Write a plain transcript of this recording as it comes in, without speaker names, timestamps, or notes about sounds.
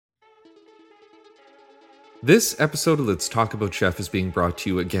This episode of Let's Talk About Chef is being brought to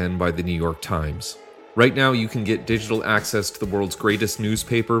you again by the New York Times. Right now, you can get digital access to the world's greatest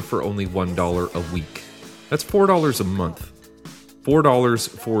newspaper for only $1 a week. That's $4 a month. $4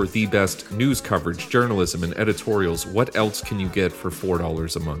 for the best news coverage, journalism, and editorials. What else can you get for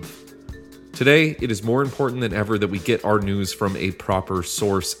 $4 a month? Today, it is more important than ever that we get our news from a proper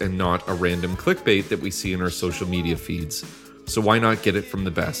source and not a random clickbait that we see in our social media feeds. So why not get it from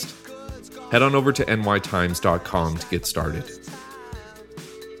the best? Head on over to nytimes.com to get started.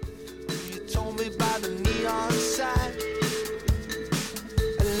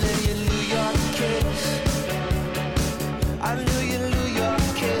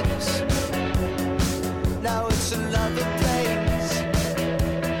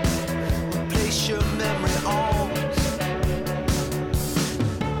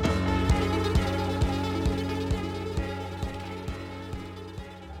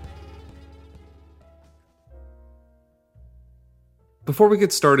 Before we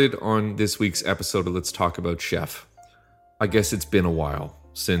get started on this week's episode of Let's Talk About Chef, I guess it's been a while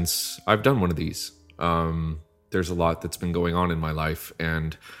since I've done one of these. There's a lot that's been going on in my life,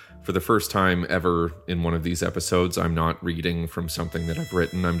 and for the first time ever in one of these episodes, I'm not reading from something that I've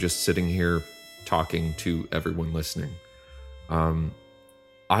written. I'm just sitting here talking to everyone listening. I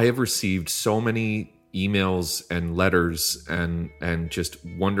have received so many emails and letters and just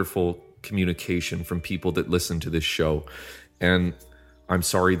wonderful communication from people that listen to this show, and I'm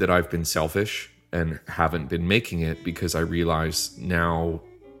sorry that I've been selfish and haven't been making it, because I realize now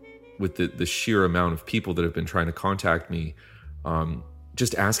with the sheer amount of people that have been trying to contact me,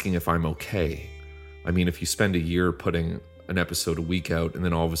 just asking if I'm okay. I mean, if you spend a year putting an episode a week out and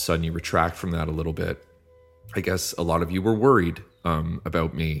then all of a sudden you retract from that a little bit, I guess a lot of you were worried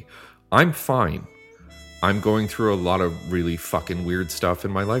about me. I'm fine. I'm going through a lot of really fucking weird stuff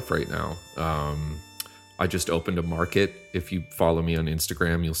in my life right now. I just opened a market. If you follow me on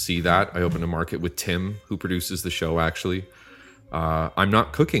Instagram, you'll see that. I opened a market with Tim, who produces the show, actually. I'm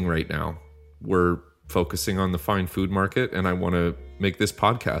not cooking right now. We're focusing on the fine food market, and I want to make this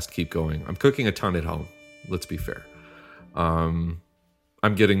podcast keep going. I'm cooking a ton at home. Let's be fair. I'm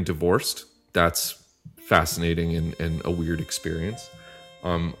getting divorced. That's fascinating and a weird experience.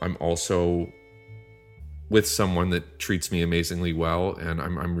 I'm also with someone that treats me amazingly well, and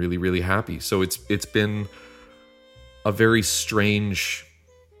I'm really, really happy. So it's been a very strange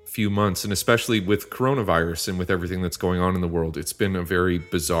few months, and especially with coronavirus and with everything that's going on in the world, it's been a very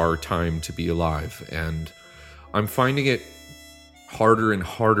bizarre time to be alive. And I'm finding it harder and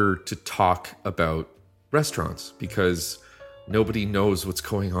harder to talk about restaurants because nobody knows what's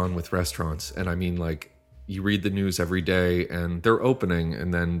going on with restaurants. And I mean, like, you read the news every day and they're opening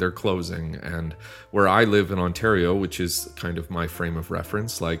and then they're closing. And where I live in Ontario, which is kind of my frame of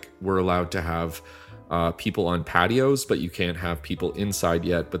reference, like, we're allowed to have people on patios, but you can't have people inside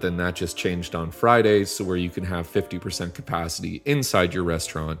yet. But then that just changed on Friday, so where you can have 50% capacity inside your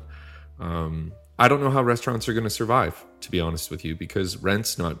restaurant. I don't know how restaurants are going to survive, to be honest with you, because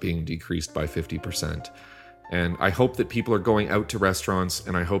rent's not being decreased by 50%. And I hope that people are going out to restaurants,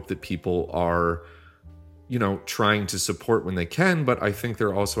 and I hope that people are, trying to support when they can. But I think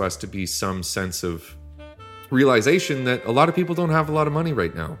there also has to be some sense of realization that a lot of people don't have a lot of money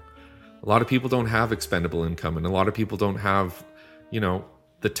right now. A lot of people don't have expendable income, and a lot of people don't have,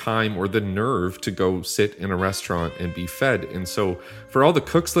 the time or the nerve to go sit in a restaurant and be fed. And so for all the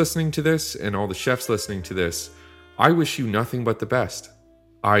cooks listening to this and all the chefs listening to this, I wish you nothing but the best.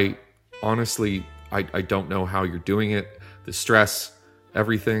 I honestly don't know how you're doing it. The stress,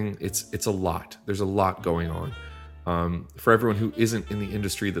 everything, it's a lot. There's a lot going on. For everyone who isn't in the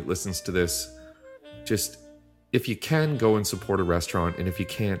industry that listens to this, just, if you can, go and support a restaurant. And if you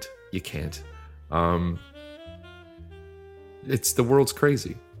can't, you can't. The world's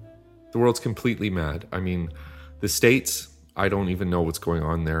crazy. The world's completely mad. I mean, the States, I don't even know what's going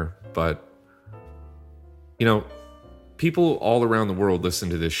on there. But, people all around the world listen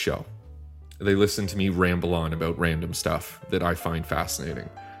to this show. They listen to me ramble on about random stuff that I find fascinating.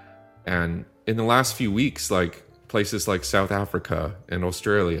 And in the last few weeks, like, places like South Africa and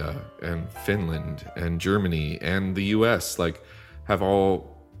Australia and Finland and Germany and the US, like, have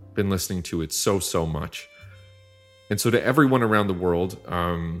all been listening to it so much. And so to everyone around the world,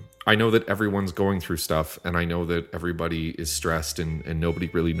 I know that everyone's going through stuff, and I know that everybody is stressed and nobody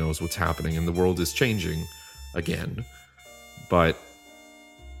really knows what's happening, and the world is changing again. But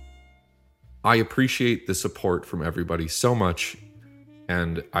I appreciate the support from everybody so much,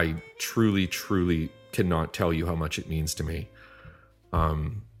 and I truly cannot tell you how much it means to me.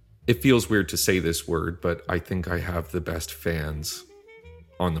 It feels weird to say this word, but I think I have the best fans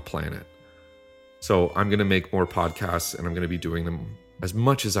on the planet. So I'm going to make more podcasts, and I'm going to be doing them as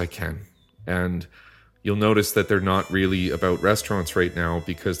much as I can. And you'll notice that they're not really about restaurants right now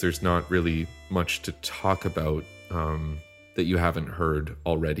because there's not really much to talk about that you haven't heard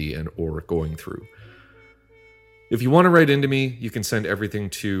already and or going through. If you want to write into me, you can send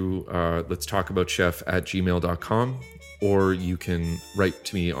everything to letstalkaboutchef@gmail.com, or you can write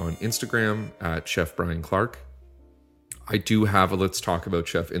to me on Instagram at Chef Brian Clark. I do have a Let's Talk About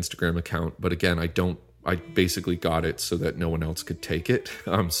Chef Instagram account, but again, I basically got it so that no one else could take it.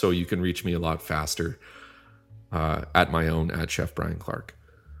 So you can reach me a lot faster at my own, at Chef Brian Clark.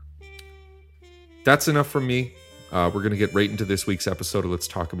 That's enough from me. We're going to get right into this week's episode of Let's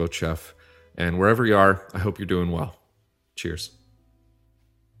Talk About Chef. And wherever you are, I hope you're doing well. Cheers.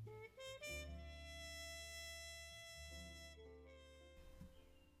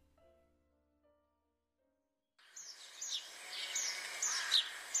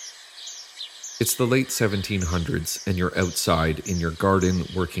 It's the late 1700s, and you're outside in your garden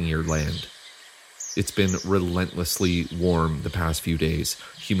working your land. It's been relentlessly warm the past few days.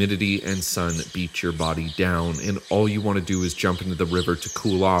 Humidity and sun beat your body down, and all you want to do is jump into the river to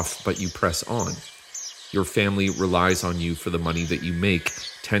cool off, but you press on. Your family relies on you for the money that you make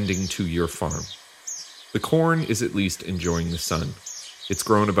tending to your farm. The corn is at least enjoying the sun. It's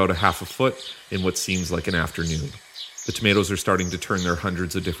grown about a half a foot in what seems like an afternoon. The tomatoes are starting to turn their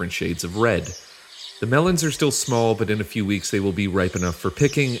hundreds of different shades of red. The melons are still small, but in a few weeks they will be ripe enough for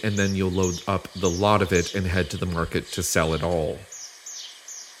picking, and then you'll load up the lot of it and head to the market to sell it all.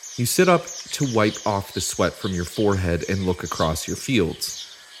 You sit up to wipe off the sweat from your forehead and look across your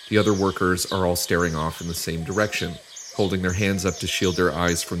fields. The other workers are all staring off in the same direction, holding their hands up to shield their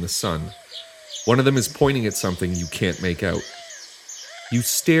eyes from the sun. One of them is pointing at something you can't make out. You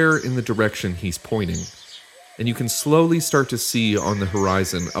stare in the direction he's pointing, and you can slowly start to see on the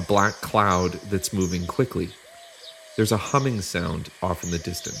horizon a black cloud that's moving quickly. There's a humming sound off in the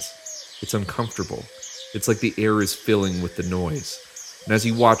distance. It's uncomfortable. It's like the air is filling with the noise. And as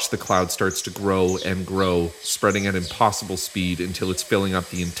you watch, the cloud starts to grow and grow, spreading at impossible speed until it's filling up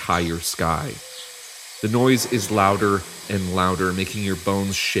the entire sky. The noise is louder and louder, making your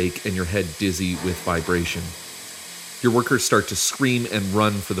bones shake and your head dizzy with vibration. Your workers start to scream and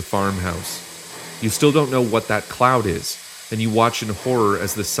run for the farmhouse. You still don't know what that cloud is, and you watch in horror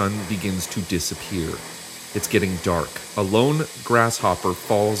as the sun begins to disappear. It's getting dark. A lone grasshopper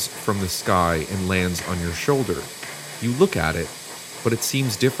falls from the sky and lands on your shoulder. You look at it, but it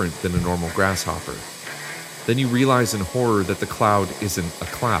seems different than a normal grasshopper. Then you realize in horror that the cloud isn't a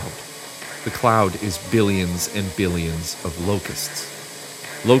cloud. The cloud is billions and billions of locusts.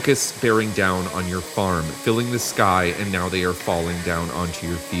 Locusts bearing down on your farm, filling the sky, and now they are falling down onto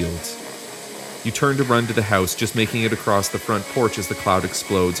your fields. You turn to run to the house, just making it across the front porch as the cloud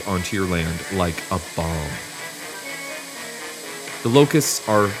explodes onto your land like a bomb. The locusts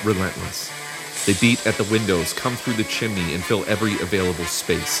are relentless. They beat at the windows, come through the chimney, and fill every available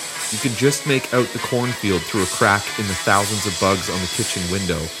space. You can just make out the cornfield through a crack in the thousands of bugs on the kitchen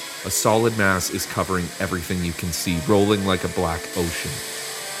window. A solid mass is covering everything you can see, rolling like a black ocean.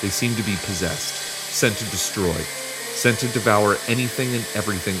 They seem to be possessed, sent to destroy, sent to devour anything and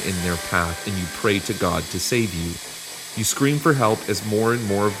everything in their path, and you pray to God to save you. You scream for help as more and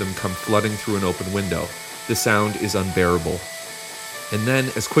more of them come flooding through an open window. The sound is unbearable. And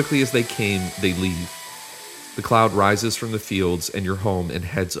then, as quickly as they came, they leave. The cloud rises from the fields and your home and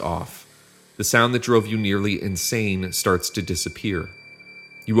heads off. The sound that drove you nearly insane starts to disappear.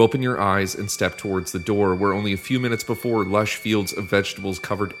 You open your eyes and step towards the door, where only a few minutes before lush fields of vegetables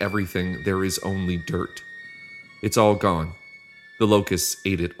covered everything. There is only dirt. It's all gone. The locusts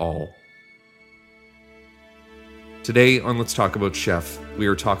ate it all. Today on Let's Talk About Chef, we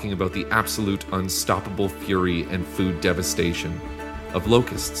are talking about the absolute unstoppable fury and food devastation of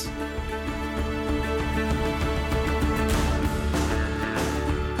locusts.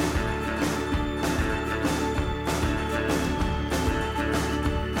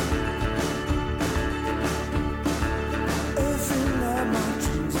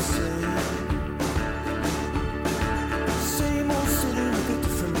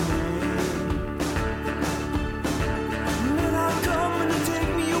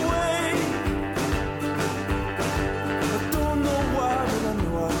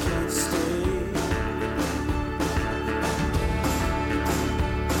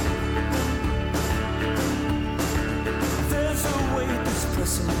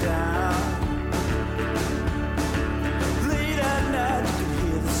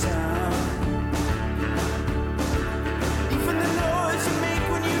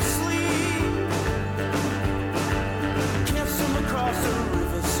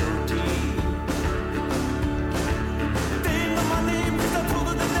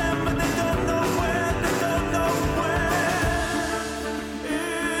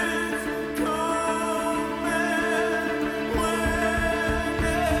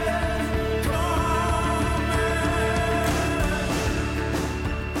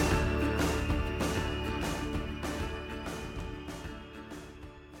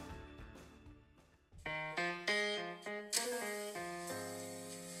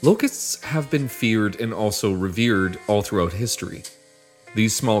 Locusts have been feared and also revered all throughout history.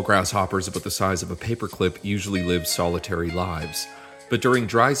 These small grasshoppers about the size of a paperclip usually live solitary lives, but during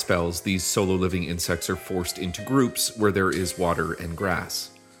dry spells, these solo-living insects are forced into groups where there is water and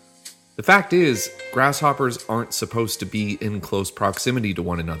grass. The fact is, grasshoppers aren't supposed to be in close proximity to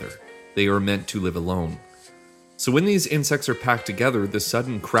one another. They are meant to live alone. So when these insects are packed together, the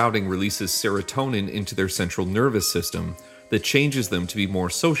sudden crowding releases serotonin into their central nervous system that changes them to be more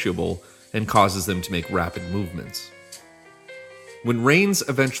sociable and causes them to make rapid movements. When rains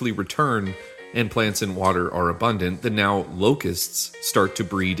eventually return and plants and water are abundant, the now locusts start to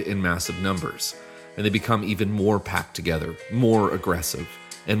breed in massive numbers, and they become even more packed together, more aggressive,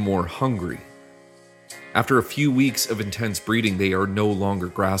 and more hungry. After a few weeks of intense breeding, they are no longer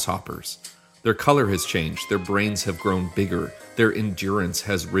grasshoppers. Their color has changed, their brains have grown bigger, their endurance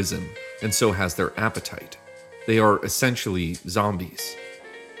has risen, and so has their appetite. They are essentially zombies.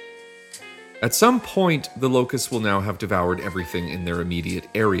 At some point, the locusts will now have devoured everything in their immediate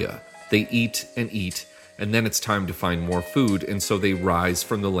area. They eat, and then it's time to find more food, and so they rise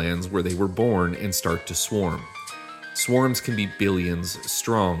from the lands where they were born and start to swarm. Swarms can be billions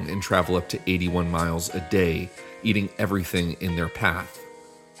strong and travel up to 81 miles a day, eating everything in their path.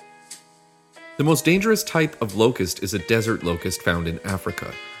 The most dangerous type of locust is a desert locust found in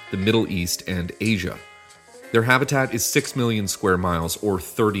Africa, the Middle East, and Asia. Their habitat is 6 million square miles, or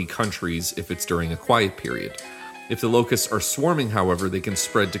 30 countries if it's during a quiet period. If the locusts are swarming, however, they can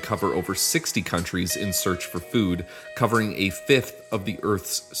spread to cover over 60 countries in search for food, covering a fifth of the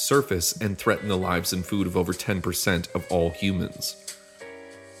Earth's surface and threaten the lives and food of over 10% of all humans.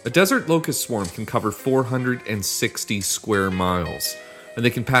 A desert locust swarm can cover 460 square miles, and they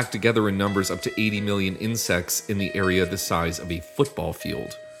can pack together in numbers up to 80 million insects in the area the size of a football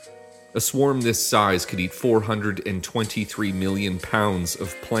field. A swarm this size could eat 423 million pounds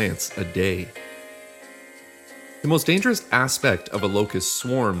of plants a day. The most dangerous aspect of a locust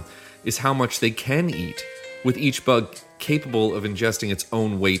swarm is how much they can eat, with each bug capable of ingesting its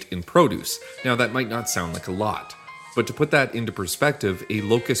own weight in produce. Now, that might not sound like a lot, but to put that into perspective, a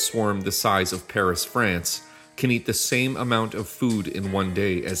locust swarm the size of Paris, France, can eat the same amount of food in one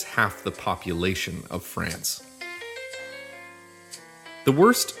day as half the population of France. The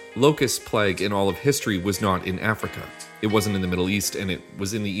worst locust plague in all of history was not in Africa. It wasn't in the Middle East, and it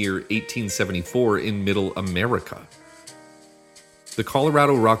was in the year 1874 in Middle America. The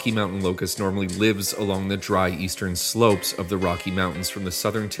Colorado Rocky Mountain locust normally lives along the dry eastern slopes of the Rocky Mountains from the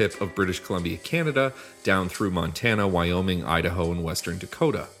southern tip of British Columbia, Canada, down through Montana, Wyoming, Idaho, and western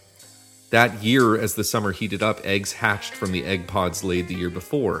Dakota. That year, as the summer heated up, eggs hatched from the egg pods laid the year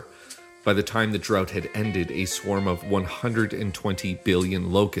before. By the time the drought had ended, a swarm of 120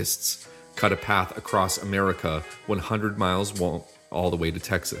 billion locusts cut a path across America 100 miles all the way to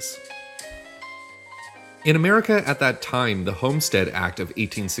Texas. In America at that time, the Homestead Act of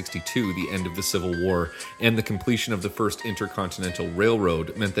 1862, the end of the Civil War, and the completion of the first intercontinental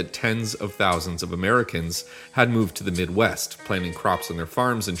railroad meant that tens of thousands of Americans had moved to the Midwest, planting crops on their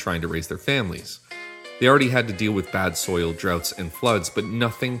farms and trying to raise their families. They already had to deal with bad soil, droughts, and floods, but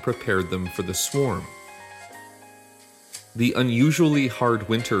nothing prepared them for the swarm. The unusually hard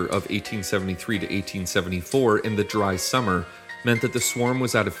winter of 1873 to 1874 and the dry summer meant that the swarm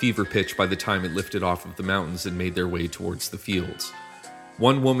was at a fever pitch by the time it lifted off of the mountains and made their way towards the fields.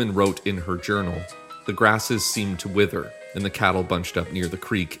 One woman wrote in her journal, "The grasses seemed to wither, and the cattle bunched up near the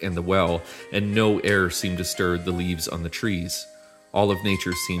creek and the well, and no air seemed to stir the leaves on the trees. All of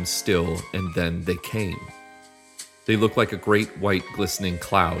nature seemed still, and then they came. They looked like a great white glistening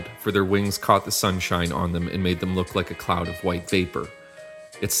cloud, for their wings caught the sunshine on them and made them look like a cloud of white vapor.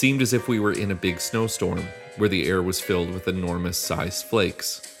 It seemed as if we were in a big snowstorm, where the air was filled with enormous-sized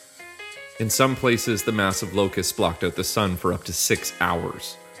flakes. In some places, the massive locusts blocked out the sun for up to 6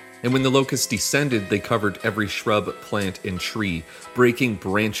 hours. And when the locusts descended, they covered every shrub, plant, and tree, breaking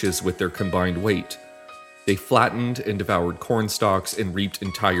branches with their combined weight. They flattened and devoured corn stalks and reaped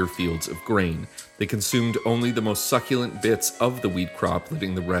entire fields of grain. They consumed only the most succulent bits of the wheat crop,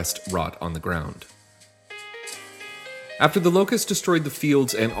 letting the rest rot on the ground. After the locusts destroyed the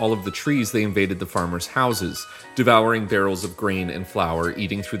fields and all of the trees, they invaded the farmers' houses, devouring barrels of grain and flour,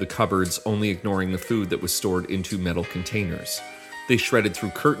 eating through the cupboards, only ignoring the food that was stored into metal containers. They shredded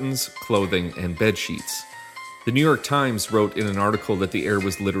through curtains, clothing, and bed sheets. The New York Times wrote in an article that the air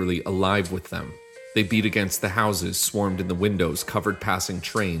was literally alive with them. They beat against the houses, swarmed in the windows, covered passing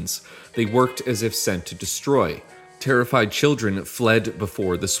trains. They worked as if sent to destroy. Terrified children fled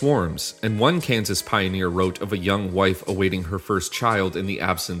before the swarms, and one Kansas pioneer wrote of a young wife awaiting her first child in the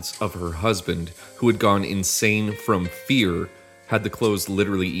absence of her husband, who had gone insane from fear, had the clothes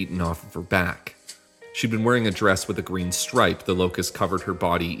literally eaten off of her back. She'd been wearing a dress with a green stripe. The locust covered her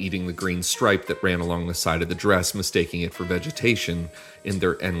body, eating the green stripe that ran along the side of the dress, mistaking it for vegetation in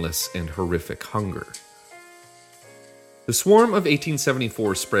their endless and horrific hunger. The swarm of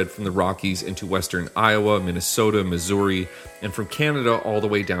 1874 spread from the Rockies into western Iowa, Minnesota, Missouri, and from Canada all the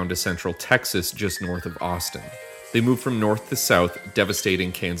way down to central Texas, just north of Austin. They moved from north to south,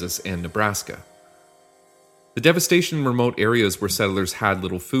 devastating Kansas and Nebraska. The devastation in remote areas where settlers had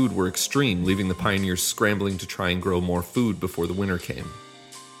little food were extreme, leaving the pioneers scrambling to try and grow more food before the winter came.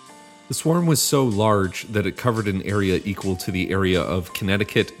 The swarm was so large that it covered an area equal to the area of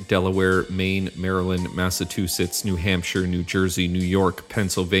Connecticut, Delaware, Maine, Maryland, Massachusetts, New Hampshire, New Jersey, New York,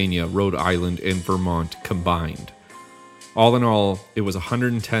 Pennsylvania, Rhode Island, and Vermont combined. All in all, it was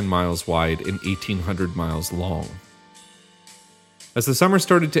 110 miles wide and 1,800 miles long. As the summer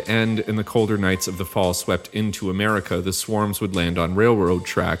started to end and the colder nights of the fall swept into America, the swarms would land on railroad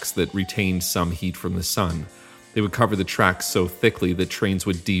tracks that retained some heat from the sun. They would cover the tracks so thickly that trains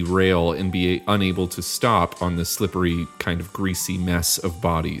would derail and be unable to stop on the slippery, kind of greasy mess of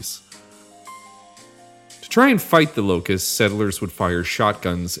bodies. To try and fight the locusts, settlers would fire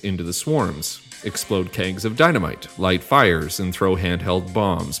shotguns into the swarms, explode kegs of dynamite, light fires, and throw handheld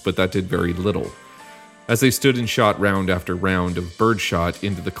bombs, but that did very little. As they stood and shot round after round of birdshot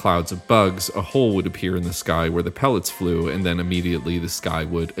into the clouds of bugs, a hole would appear in the sky where the pellets flew, and then immediately the sky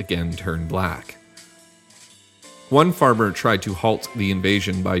would again turn black. One farmer tried to halt the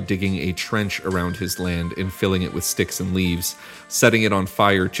invasion by digging a trench around his land and filling it with sticks and leaves, setting it on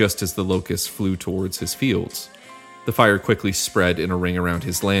fire just as the locusts flew towards his fields. The fire quickly spread in a ring around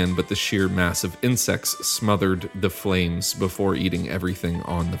his land, but the sheer mass of insects smothered the flames before eating everything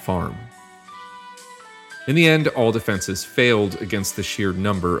on the farm. In the end, all defenses failed against the sheer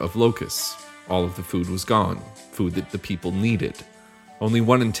number of locusts. All of the food was gone, food that the people needed. Only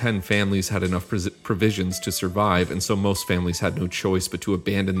 1 in 10 families had enough provisions to survive, and so most families had no choice but to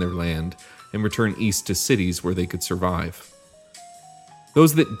abandon their land and return east to cities where they could survive.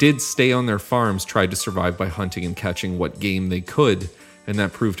 Those that did stay on their farms tried to survive by hunting and catching what game they could, and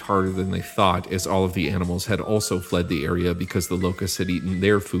that proved harder than they thought, as all of the animals had also fled the area because the locusts had eaten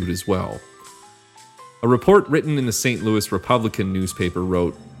their food as well. A report written in the St. Louis Republican newspaper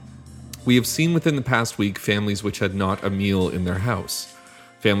wrote, "We have seen within the past week families which had not a meal in their house.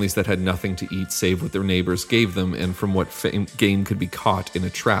 Families that had nothing to eat save what their neighbors gave them and from what game could be caught in a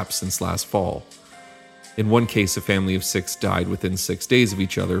trap since last fall. In one case, a family of 6 died within 6 days of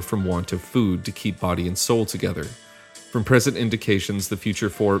each other from want of food to keep body and soul together. From present indications, the future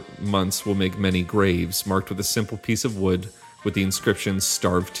 4 months will make many graves, marked with a simple piece of wood with the inscription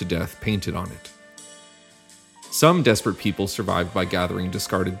 'Starved to Death' painted on it." Some desperate people survived by gathering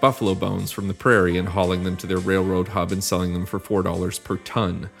discarded buffalo bones from the prairie and hauling them to their railroad hub and selling them for $4 per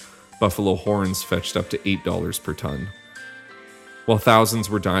ton. Buffalo horns fetched up to $8 per ton. While thousands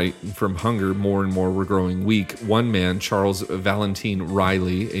were dying from hunger, more and more were growing weak. One man, Charles Valentine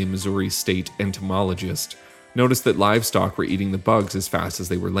Riley, a Missouri state entomologist, noticed that livestock were eating the bugs as fast as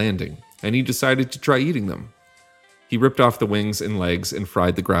they were landing, and he decided to try eating them. He ripped off the wings and legs and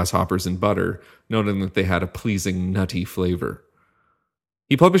fried the grasshoppers in butter, noting that they had a pleasing, nutty flavor.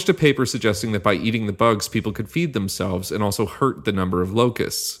 He published a paper suggesting that by eating the bugs, people could feed themselves and also hurt the number of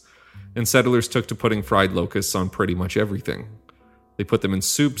locusts. And settlers took to putting fried locusts on pretty much everything. They put them in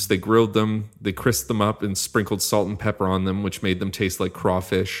soups, they grilled them, they crisped them up and sprinkled salt and pepper on them, which made them taste like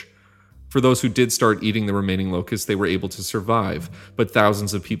crawfish. For those who did start eating the remaining locusts, they were able to survive, but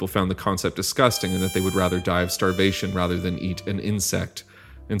thousands of people found the concept disgusting and that they would rather die of starvation rather than eat an insect,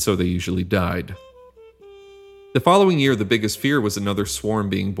 and so they usually died. The following year, the biggest fear was another swarm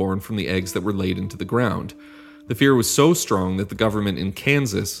being born from the eggs that were laid into the ground. The fear was so strong that the government in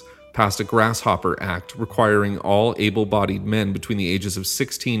Kansas passed a Grasshopper Act requiring all able-bodied men between the ages of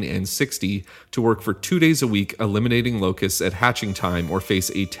 16 and 60 to work for 2 days a week eliminating locusts at hatching time or face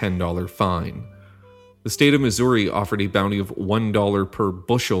a $10 fine. The state of Missouri offered a bounty of $1 per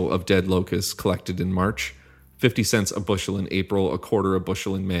bushel of dead locusts collected in March, 50 cents a bushel in April, a quarter a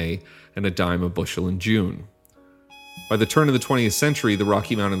bushel in May, and a dime a bushel in June. By the turn of the 20th century, the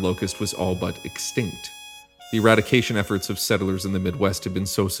Rocky Mountain locust was all but extinct. The eradication efforts of settlers in the Midwest had been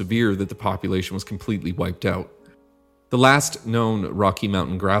so severe that the population was completely wiped out. The last known Rocky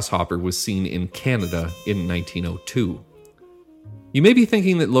Mountain grasshopper was seen in Canada in 1902. You may be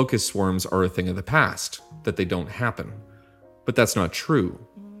thinking that locust swarms are a thing of the past, that they don't happen. But that's not true.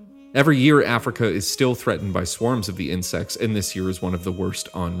 Every year, Africa is still threatened by swarms of the insects, and this year is one of the worst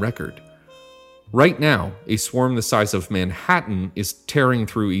on record. Right now, a swarm the size of Manhattan is tearing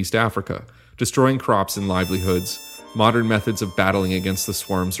through East Africa, destroying crops and livelihoods, Modern methods of battling against the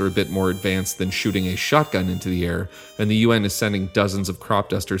swarms are a bit more advanced than shooting a shotgun into the air, and the UN is sending dozens of crop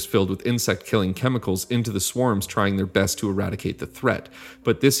dusters filled with insect-killing chemicals into the swarms, trying their best to eradicate the threat.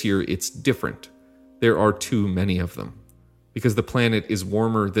 But this year, it's different. There are too many of them. Because the planet is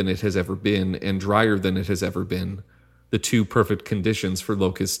warmer than it has ever been and drier than it has ever been, the two perfect conditions for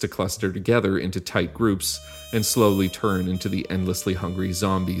locusts to cluster together into tight groups and slowly turn into the endlessly hungry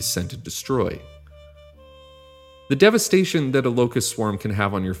zombies sent to destroy. The devastation that a locust swarm can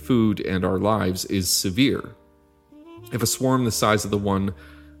have on your food and our lives is severe. If a swarm the size of the one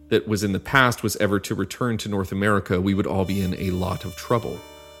that was in the past was ever to return to North America, we would all be in a lot of trouble.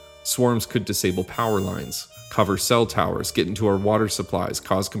 Swarms could disable power lines, cover cell towers, get into our water supplies,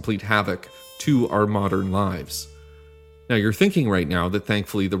 cause complete havoc to our modern lives. Now you're thinking right now that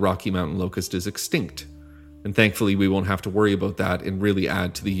thankfully the Rocky Mountain locust is extinct, and thankfully we won't have to worry about that and really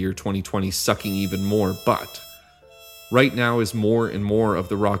add to the year 2020 sucking even more, but right now, as more and more of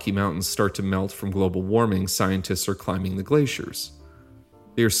the Rocky Mountains start to melt from global warming, scientists are climbing the glaciers.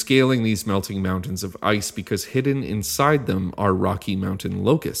 They are scaling these melting mountains of ice because hidden inside them are Rocky Mountain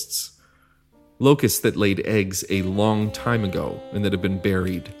locusts. Locusts that laid eggs a long time ago and that have been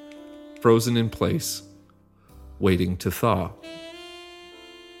buried, frozen in place, waiting to thaw.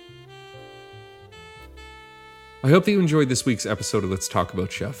 I hope that you enjoyed this week's episode of Let's Talk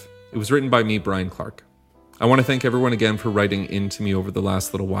About Chef. It was written by me, Brian Clark. I want to thank everyone again for writing into me over the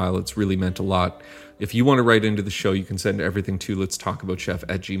last little while. It's really meant a lot. If you want to write into the show, you can send everything to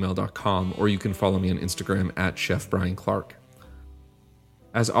letstalkaboutchef@gmail.com, or you can follow me on Instagram @ChefBrianClark.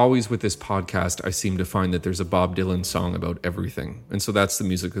 As always with this podcast, I seem to find that there's a Bob Dylan song about everything, and so that's the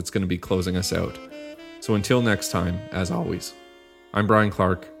music that's going to be closing us out. So until next time, as always, I'm Brian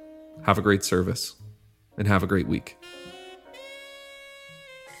Clark. Have a great service, and have a great week.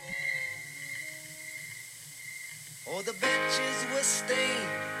 Oh, the benches were stained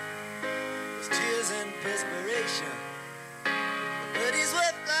with tears and perspiration. The birdies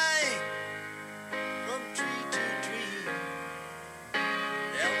were flying from tree to tree.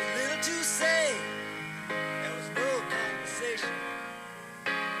 There was little to say, there was no conversation.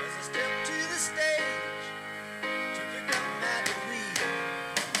 As I stepped to the stage to pick up my degree,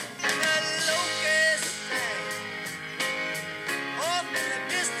 and the locust sang off in the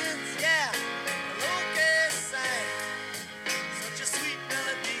distance, yeah. The locust sang such a sweet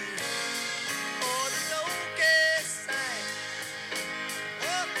melody. Oh, the locust sang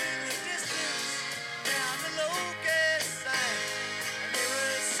off in the distance, yeah. The locust sang, and they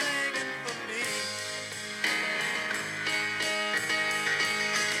were singing for me.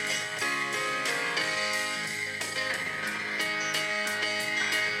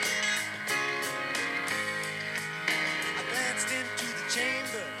 I glanced into the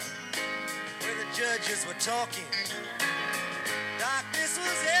chamber where the judges were talking.